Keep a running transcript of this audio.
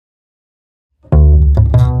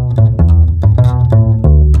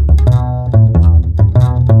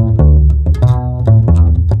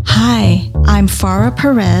Fara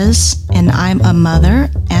Perez, and I'm a mother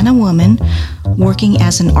and a woman working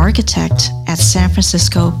as an architect at San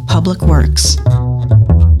Francisco Public Works.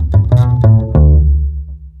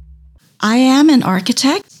 I am an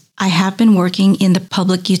architect. I have been working in the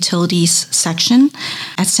public utilities section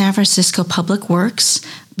at San Francisco Public Works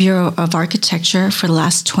Bureau of Architecture for the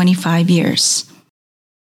last 25 years.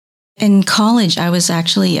 In college, I was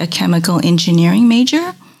actually a chemical engineering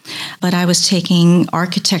major, but I was taking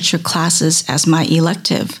architecture classes as my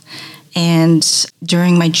elective. And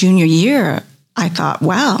during my junior year, I thought,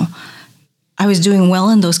 wow, I was doing well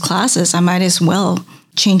in those classes. I might as well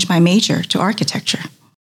change my major to architecture.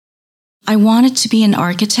 I wanted to be an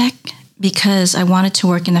architect because I wanted to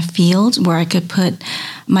work in a field where I could put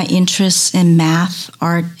my interests in math,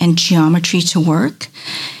 art, and geometry to work.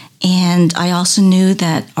 And I also knew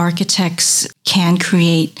that architects can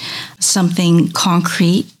create something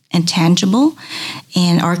concrete and tangible,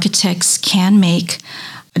 and architects can make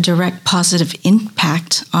a direct positive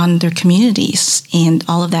impact on their communities, and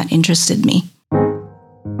all of that interested me.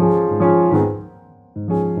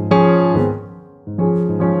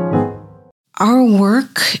 Our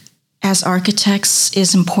work as architects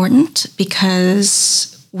is important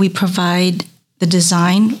because we provide the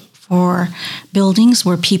design for buildings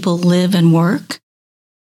where people live and work.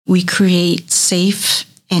 We create safe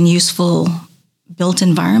and useful built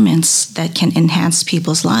environments that can enhance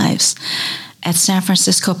people's lives. At San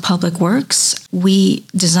Francisco Public Works, we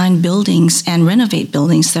design buildings and renovate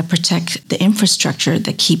buildings that protect the infrastructure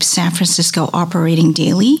that keeps San Francisco operating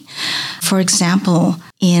daily. For example,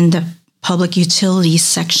 in the public utilities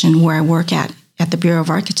section where I work at the Bureau of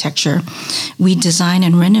Architecture, we design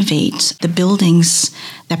and renovate the buildings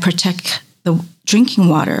that protect the drinking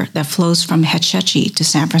water that flows from Hetch Hetchy to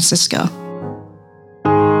San Francisco.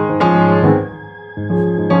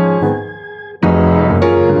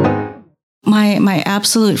 My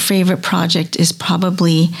absolute favorite project is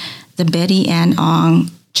probably the Betty Ann Ong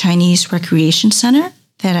Chinese Recreation Center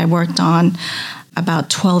that I worked on about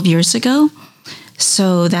 12 years ago.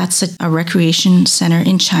 So that's a recreation center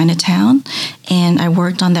in Chinatown. And I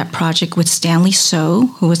worked on that project with Stanley So,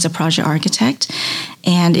 who was the project architect.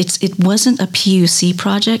 And it wasn't a PUC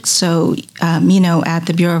project. So, at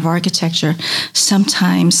the Bureau of Architecture,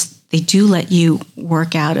 sometimes they do let you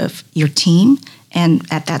work out of your team. And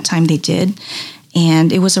at that time they did.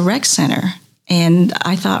 And it was a rec center. And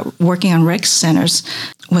I thought working on rec centers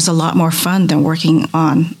was a lot more fun than working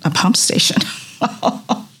on a pump station.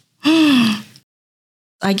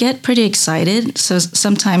 I get pretty excited. So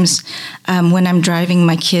sometimes when I'm driving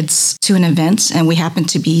my kids to an event and we happen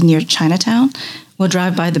to be near Chinatown, we'll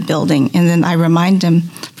drive by the building. And then I remind them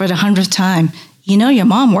for the 100th time, your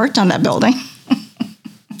mom worked on that building.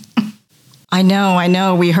 I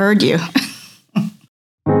know, we heard you.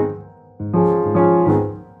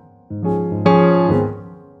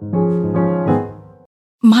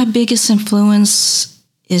 My biggest influence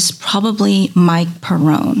is probably Mike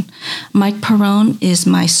Perrone. Mike Perrone is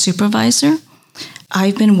my supervisor.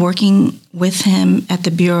 I've been working with him at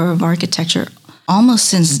the Bureau of Architecture almost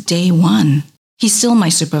since day one. He's still my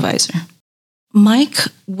supervisor. Mike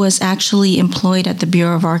was actually employed at the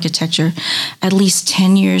Bureau of Architecture at least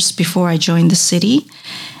 10 years before I joined the city,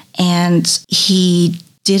 and he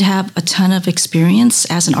did have a ton of experience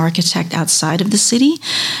as an architect outside of the city.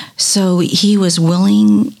 So he was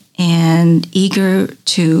willing and eager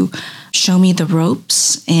to show me the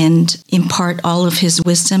ropes and impart all of his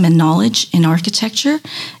wisdom and knowledge in architecture.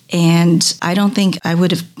 And I don't think I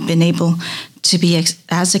would have been able to be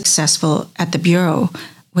as successful at the Bureau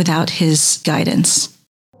without his guidance.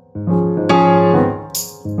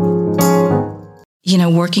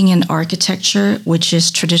 Working in architecture, which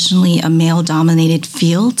is traditionally a male-dominated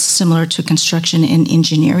field, similar to construction and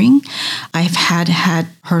engineering, I've had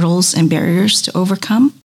hurdles and barriers to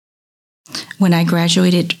overcome. When I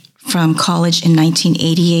graduated from college in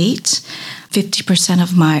 1988, 50%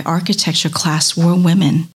 of my architecture class were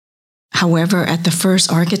women. However, at the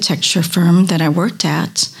first architecture firm that I worked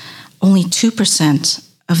at, only 2%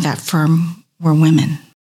 of that firm were women.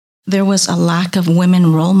 There was a lack of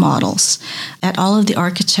women role models. At all of the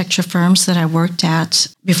architecture firms that I worked at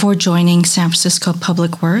before joining San Francisco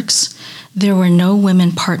Public Works, there were no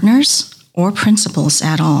women partners or principals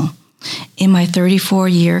at all. In my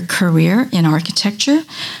 34-year career in architecture,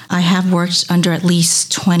 I have worked under at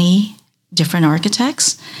least 20 different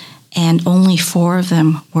architects, and only 4 of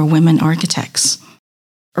them were women architects.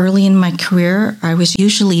 Early in my career, I was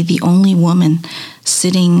usually the only woman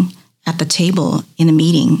sitting at the table in a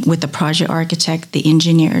meeting with the project architect, the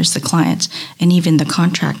engineers, the client, and even the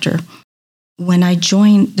contractor. When I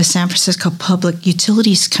joined the San Francisco Public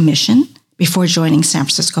Utilities Commission, before joining San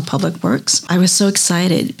Francisco Public Works. I was so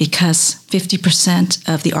excited because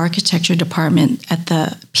 50% of the architecture department at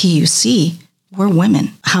the PUC were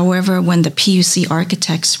women. However, when the PUC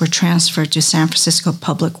architects were transferred to San Francisco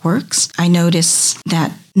Public Works, I noticed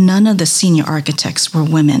that none of the senior architects were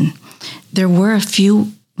women. There were a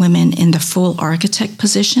few women in the full architect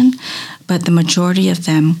position, but the majority of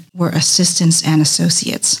them were assistants and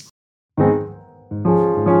associates.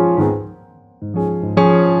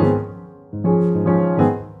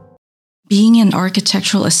 Being an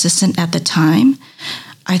architectural assistant at the time,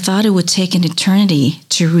 I thought it would take an eternity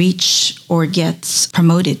to reach or get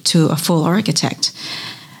promoted to a full architect.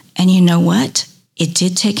 And you know what? It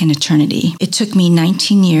did take an eternity. It took me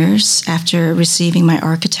 19 years after receiving my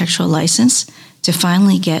architectural license to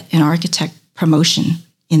finally get an architect promotion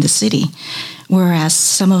in the city. Whereas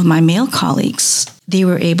some of my male colleagues, they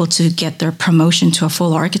were able to get their promotion to a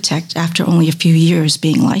full architect after only a few years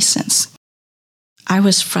being licensed. I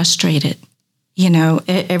was frustrated.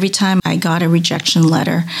 Every time I got a rejection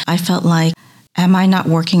letter, I felt like, am I not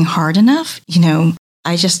working hard enough?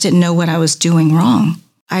 I just didn't know what I was doing wrong.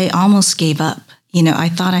 I almost gave up. I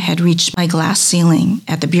thought I had reached my glass ceiling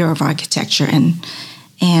at the Bureau of Architecture.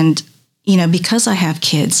 And because I have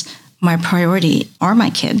kids, my priority are my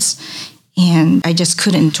kids. And I just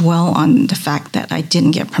couldn't dwell on the fact that I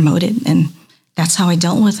didn't get promoted. And that's how I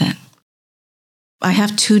dealt with it. I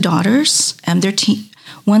have 2 daughters, and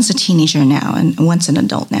one's a teenager now and one's an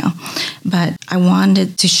adult now. But I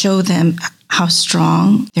wanted to show them how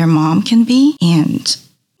strong their mom can be and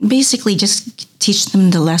basically just teach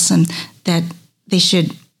them the lesson that they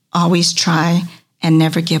should always try and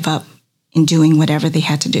never give up in doing whatever they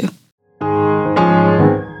had to do.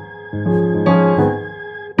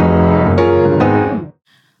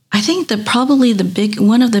 I think that probably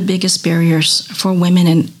one of the biggest barriers for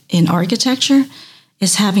women in architecture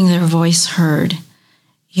is having their voice heard.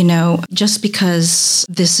 Just because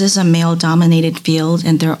this is a male-dominated field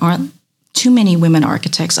and there aren't too many women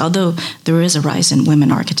architects, although there is a rise in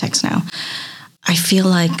women architects now, I feel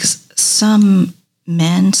like some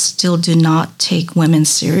men still do not take women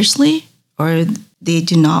seriously, or they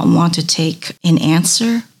do not want to take an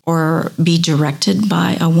answer or be directed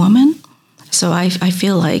by a woman. So I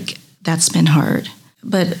feel like that's been hard.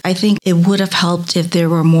 But I think it would have helped if there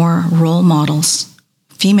were more role models,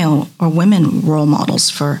 female or women role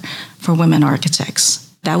models for women architects.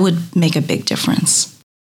 That would make a big difference.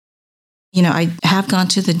 I have gone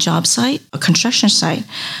to the job site, a construction site,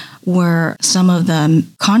 where some of the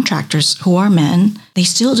contractors who are men, they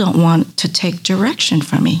still don't want to take direction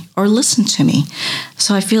from me or listen to me.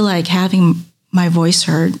 So I feel like having my voice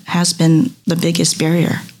heard has been the biggest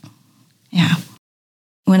barrier. Yeah.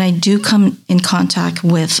 When I do come in contact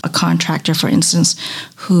with a contractor, for instance,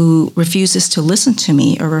 who refuses to listen to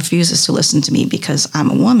me or refuses to listen to me because I'm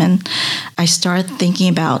a woman, I start thinking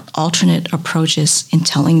about alternate approaches in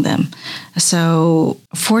telling them. So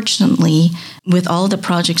fortunately, with all the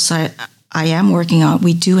projects I am working on,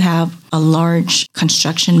 we do have a large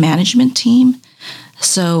construction management team.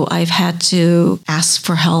 So I've had to ask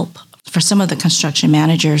for help for some of the construction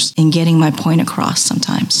managers in getting my point across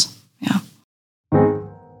sometimes. Yeah.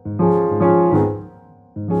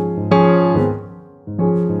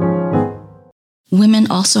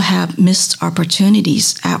 Women also have missed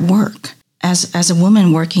opportunities at work. As a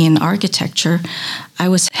woman working in architecture, I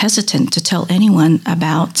was hesitant to tell anyone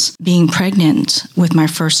about being pregnant with my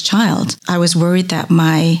first child. I was worried that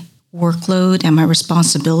my workload and my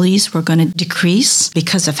responsibilities were going to decrease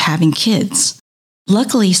because of having kids.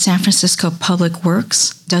 Luckily, San Francisco Public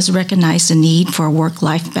Works does recognize the need for a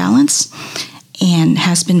work-life balance and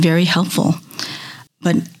has been very helpful.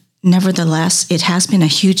 But nevertheless, it has been a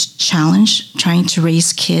huge challenge trying to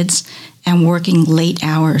raise kids and working late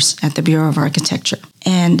hours at the Bureau of Architecture.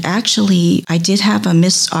 And actually, I did have a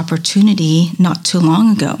missed opportunity not too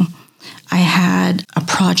long ago. I had a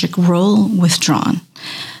project role withdrawn.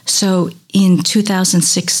 So in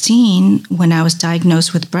 2016, when I was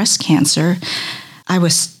diagnosed with breast cancer, I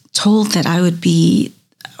was told that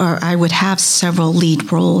I would have several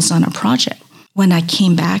lead roles on a project. When I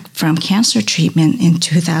came back from cancer treatment in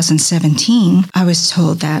 2017, I was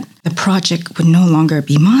told that the project would no longer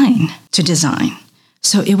be mine to design.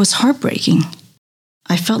 So it was heartbreaking.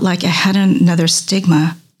 I felt like I had another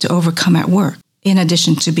stigma to overcome at work, in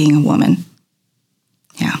addition to being a woman.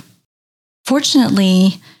 Yeah.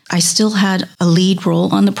 Fortunately, I still had a lead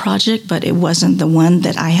role on the project, but it wasn't the one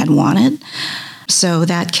that I had wanted. So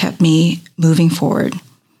that kept me moving forward.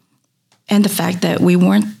 And the fact that we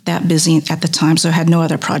weren't that busy at the time, so I had no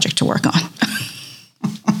other project to work on.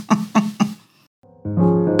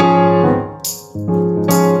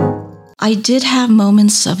 I did have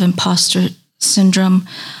moments of imposter syndrome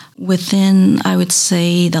within, I would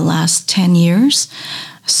say, the last 10 years.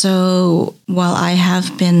 So while I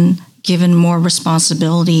have been given more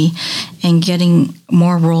responsibility and getting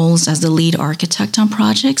more roles as the lead architect on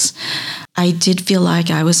projects, I did feel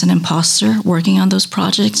like I was an imposter working on those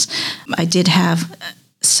projects. I did have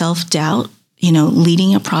self-doubt,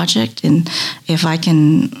 leading a project, and if I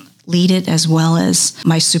can lead it as well as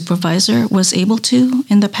my supervisor was able to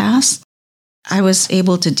in the past, I was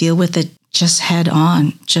able to deal with it just head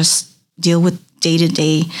on, just deal with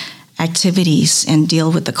day-to-day activities and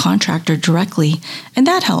deal with the contractor directly. And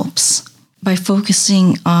that helps. By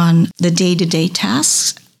focusing on the day-to-day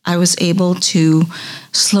tasks, I was able to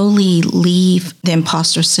slowly leave the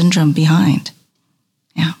imposter syndrome behind.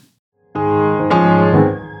 Yeah.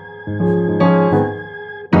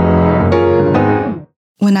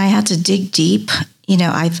 When I had to dig deep,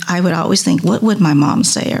 I would always think, what would my mom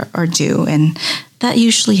say or do? And that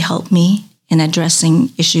usually helped me in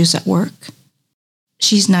addressing issues at work.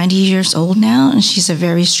 She's 90 years old now, and she's a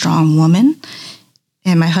very strong woman.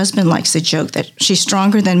 And my husband likes to joke that she's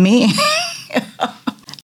stronger than me.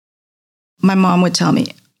 My mom would tell me,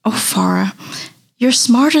 "Oh, Fara, you're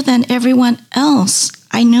smarter than everyone else.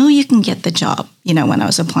 I know you can get the job," when I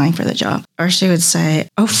was applying for the job. Or she would say,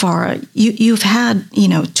 "Oh, Fara, you've had,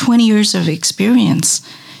 20 years of experience.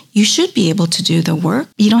 You should be able to do the work.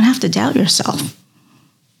 You don't have to doubt yourself."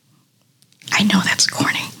 I know that's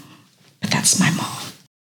corny, but that's my mom.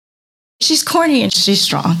 She's corny and she's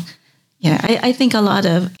strong. I think a lot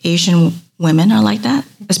of Asian women are like that,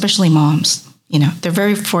 especially moms. They're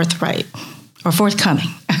very forthright or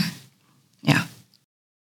forthcoming. Yeah.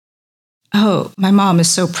 Oh, my mom is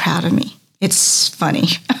so proud of me. It's funny.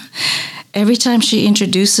 Every time she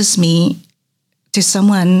introduces me to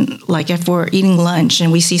someone, like if we're eating lunch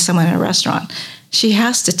and we see someone in a restaurant, she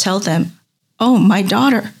has to tell them, "Oh, my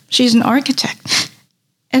daughter, she's an architect."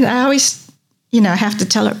 And I always, have to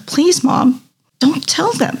tell her, "Please, Mom, don't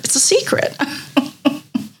tell them. It's a secret."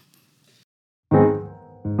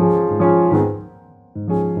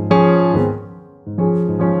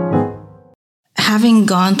 Having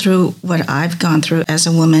gone through what I've gone through as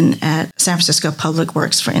a woman at San Francisco Public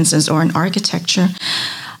Works, for instance, or in architecture,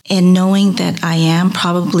 and knowing that I am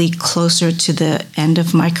probably closer to the end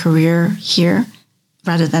of my career here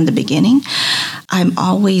rather than the beginning, I'm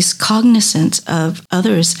always cognizant of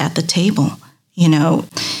others at the table.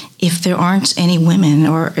 If there aren't any women,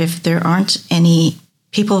 or if there aren't any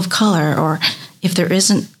people of color, or if there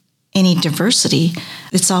isn't any diversity,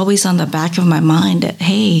 it's always on the back of my mind that,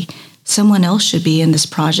 hey, someone else should be in this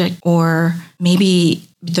project, or maybe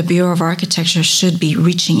the Bureau of Architecture should be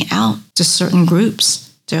reaching out to certain groups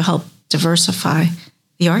to help diversify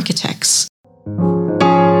the architects.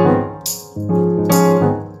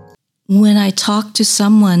 When I talk to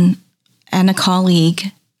someone and a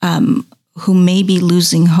colleague who may be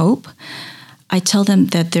losing hope, I tell them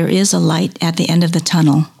that there is a light at the end of the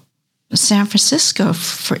tunnel. San Francisco,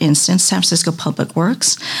 for instance, San Francisco Public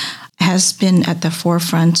Works has been at the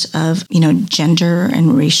forefront of, gender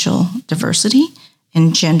and racial diversity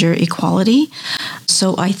and gender equality.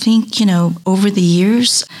 So I think, over the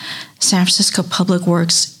years, San Francisco Public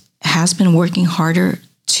Works has been working harder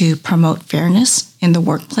to promote fairness in the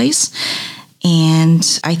workplace. And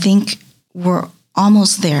I think we're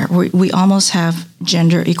almost there. We almost have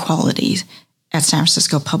gender equality at San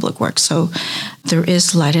Francisco Public Works. So there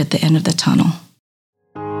is light at the end of the tunnel.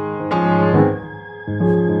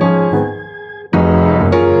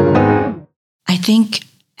 I think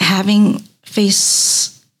having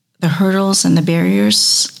faced the hurdles and the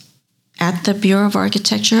barriers at the Bureau of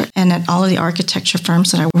Architecture and at all of the architecture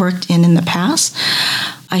firms that I worked in the past,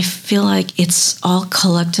 I feel like it's all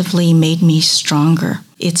collectively made me stronger.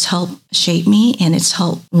 It's helped shape me, and it's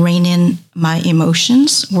helped rein in my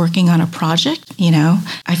emotions working on a project.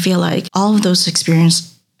 I feel like all of those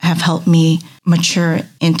experiences have helped me mature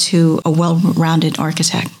into a well-rounded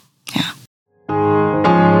architect. Yeah.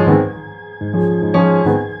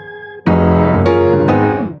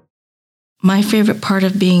 My favorite part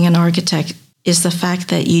of being an architect is the fact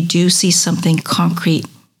that you do see something concrete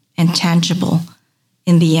and tangible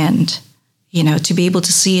in the end. To be able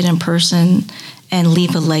to see it in person and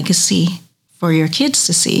leave a legacy for your kids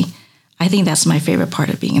to see. I think that's my favorite part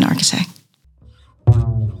of being an architect.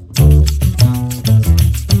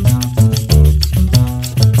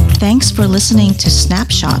 Thanks for listening to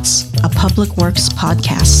Snapshots, a Public Works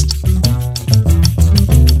podcast.